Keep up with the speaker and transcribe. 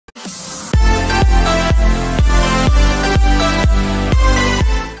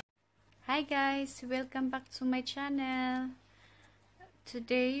Hi guys, welcome back to my channel.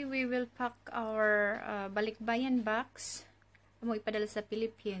 Today we will pack our Balikbayan box mo ipadala sa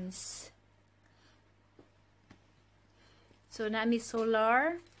Philippines. So naami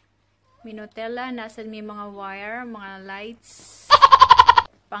solar, may Nutella, nasa may mga wire, mga lights,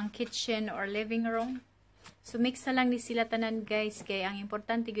 pang kitchen or living room. So mix na lang ni sila tanan guys, kay ang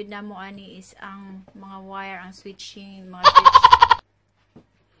importante gud namo ani is ang mga wire, ang switching, mga switch.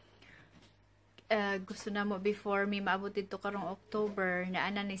 Gusto na mo before may maabot dito karong October na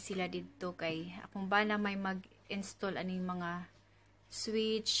ana ni sila dito kay akong bana may mag-install aning mga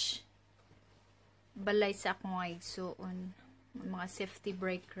switch balay sa akong igsuon, mga safety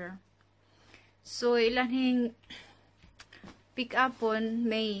breaker. So ilaning pick upon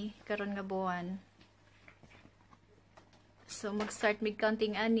May karon nga buwan. So mag-start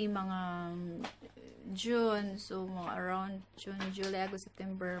mid-counting ani mga June, so mga around June, July, August,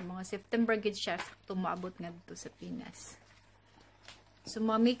 September, mga September gid siya sakto maabot nga dito sa Pinas. So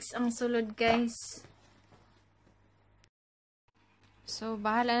ma-mix ang sulod guys. So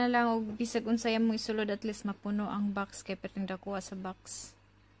bahala na lang og bisag unsay mo isulod, at least mapuno ang box kay perting dakuha sa box.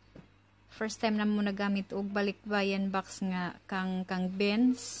 First time na mo nagamit og Balikbayan box nga kang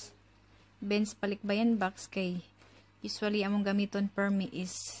Benz Balikbayan box, kay usually among gamiton per me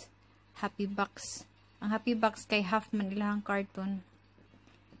is Happy Box. Ang Happy Box kay half man ilahang carton.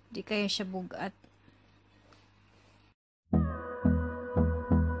 Di kaya siya bugat.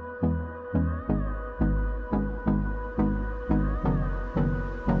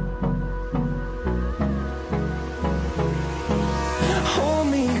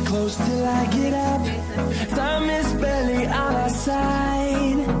 Hold me close till I get up. Time is barely on our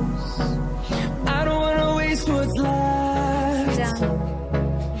side. I don't wanna waste what's left.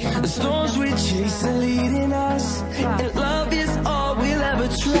 The storms we chase are leading us, and love is all we'll ever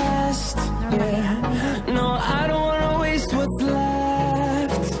trust. Yeah, no, I don't wanna waste what's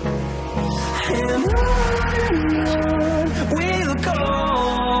left. And on we'll go,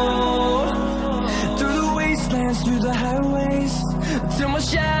 through the wastelands, through the highways, till my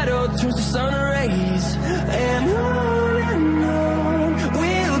shadow turns to sun rays. And on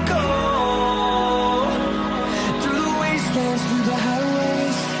we'll go, through the wastelands, through the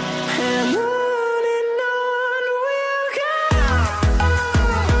highways, and on we'll go.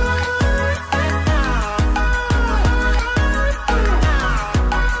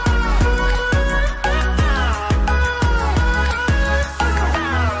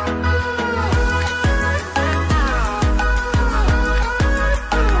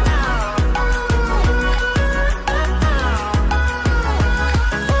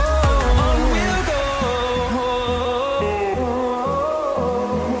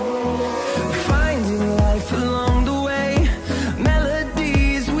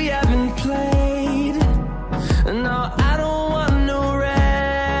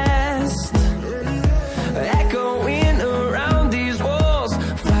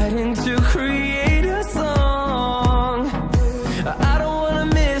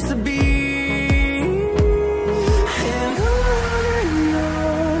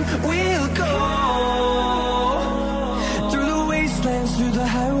 Through the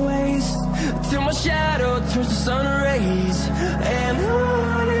highways, till my shadow turns to sun rays. And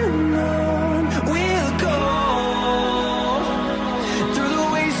on we'll go, through the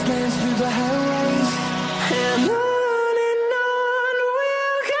wastelands, through the highways, and on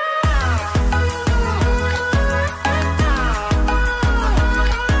we'll go.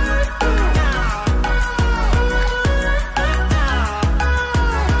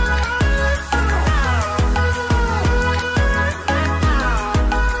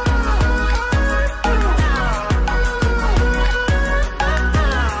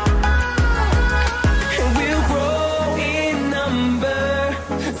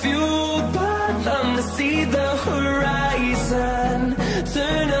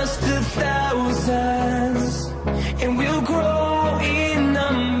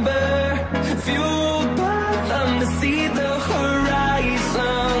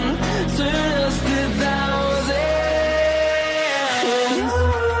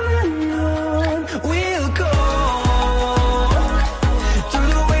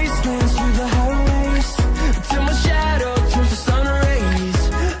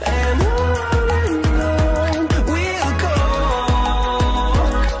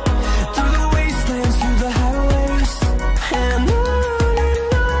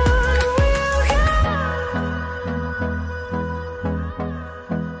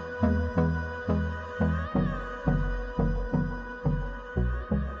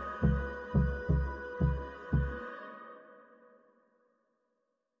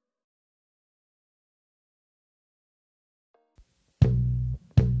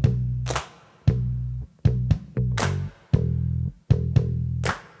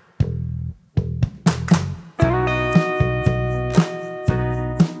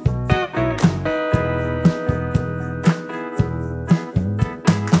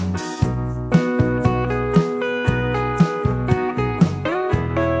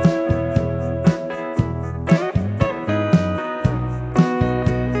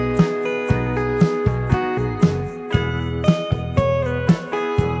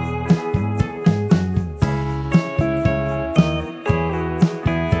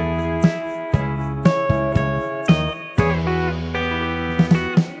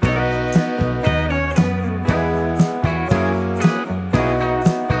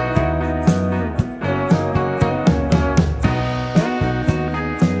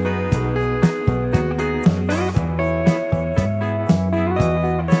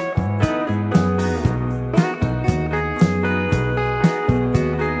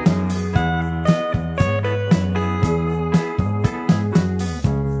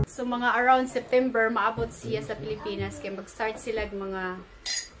 around September maabot siya sa Pilipinas kay mag-start sila mga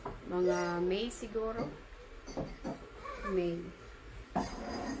May siguro. May.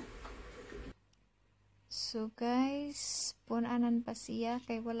 So guys, punanan pa siya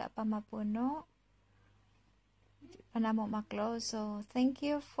kay wala pa mapuno. Ana mo ma-close. So thank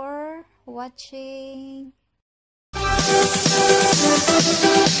you for watching.